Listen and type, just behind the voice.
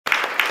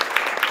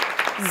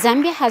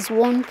Zambia has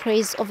won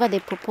praise over the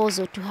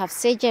proposal to have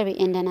surgery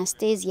and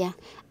anesthesia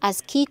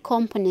as key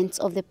components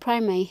of the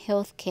primary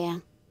health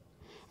care.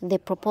 The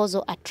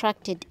proposal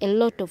attracted a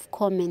lot of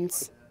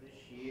comments,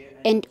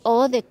 and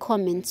all the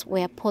comments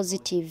were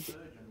positive.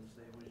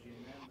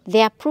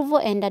 The approval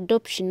and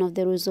adoption of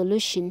the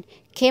resolution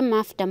came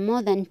after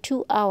more than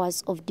 2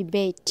 hours of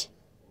debate.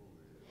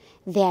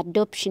 The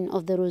adoption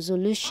of the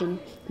resolution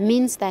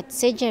means that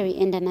surgery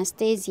and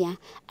anesthesia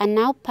are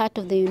now part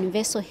of the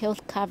universal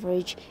health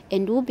coverage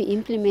and will be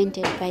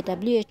implemented by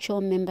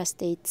WHO member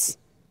states.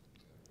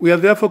 We are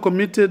therefore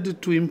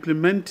committed to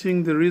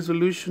implementing the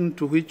resolution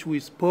to which we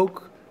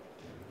spoke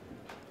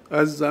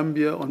as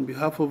Zambia on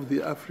behalf of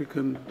the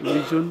African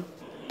region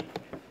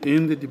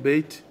in the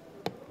debate,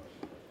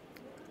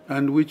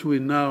 and which we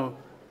now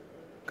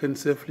can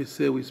safely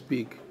say we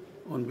speak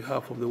on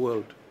behalf of the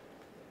world.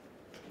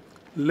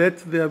 Let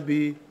there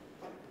be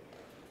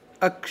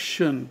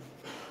action,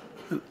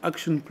 an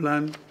action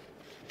plan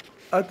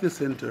at the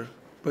center,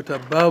 but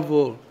above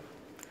all,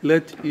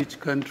 let each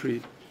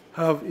country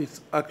have its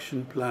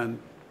action plan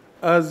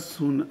as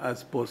soon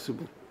as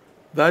possible.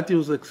 That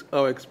is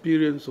our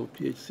experience of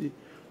PHC.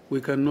 We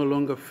can no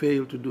longer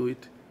fail to do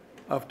it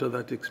after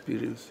that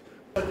experience.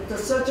 The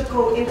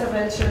surgical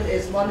intervention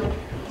is one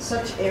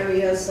such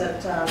areas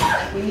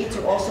that we need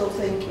to also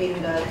think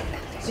in a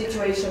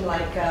situation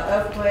like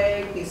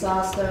earthquake,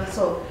 disaster.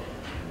 So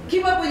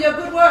keep up with your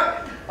good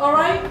work, all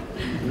right?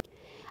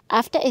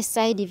 After a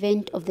side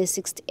event of the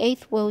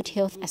 68th World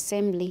Health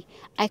Assembly,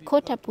 I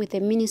caught up with the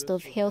Minister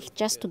of Health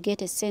just to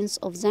get a sense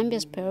of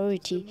Zambia's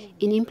priority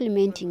in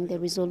implementing the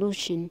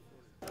resolution.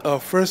 Our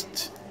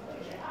first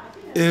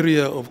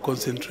area of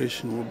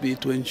concentration will be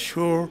to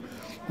ensure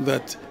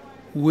that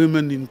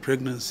women in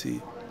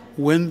pregnancy,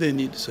 when they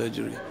need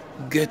surgery,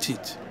 get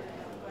it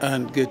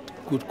and get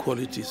good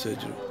quality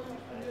surgery.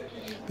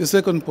 The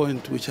second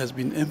point, which has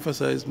been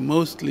emphasized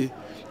mostly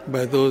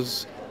by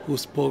those who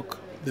spoke,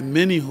 the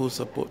many who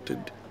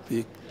supported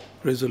the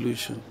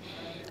resolution,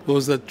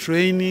 was that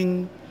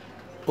training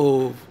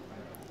of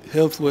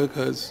health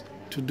workers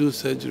to do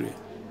surgery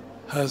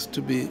has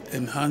to be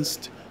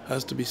enhanced,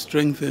 has to be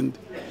strengthened,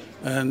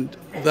 and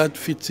that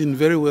fits in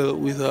very well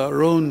with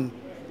our own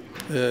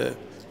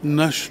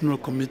national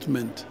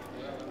commitment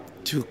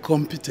to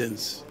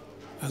competence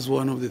as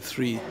one of the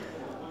three: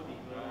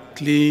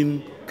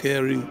 clean,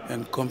 caring,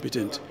 and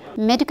competent.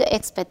 Medical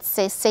experts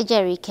say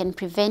surgery can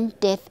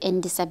prevent death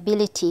and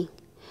disability.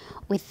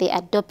 With the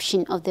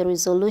adoption of the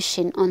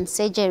resolution on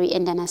surgery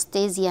and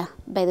anesthesia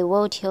by the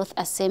World Health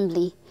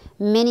Assembly,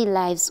 many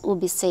lives will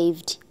be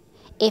saved.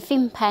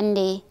 Effie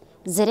Mphande,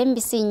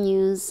 ZNBC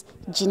News,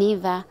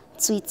 Geneva,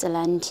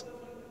 Switzerland.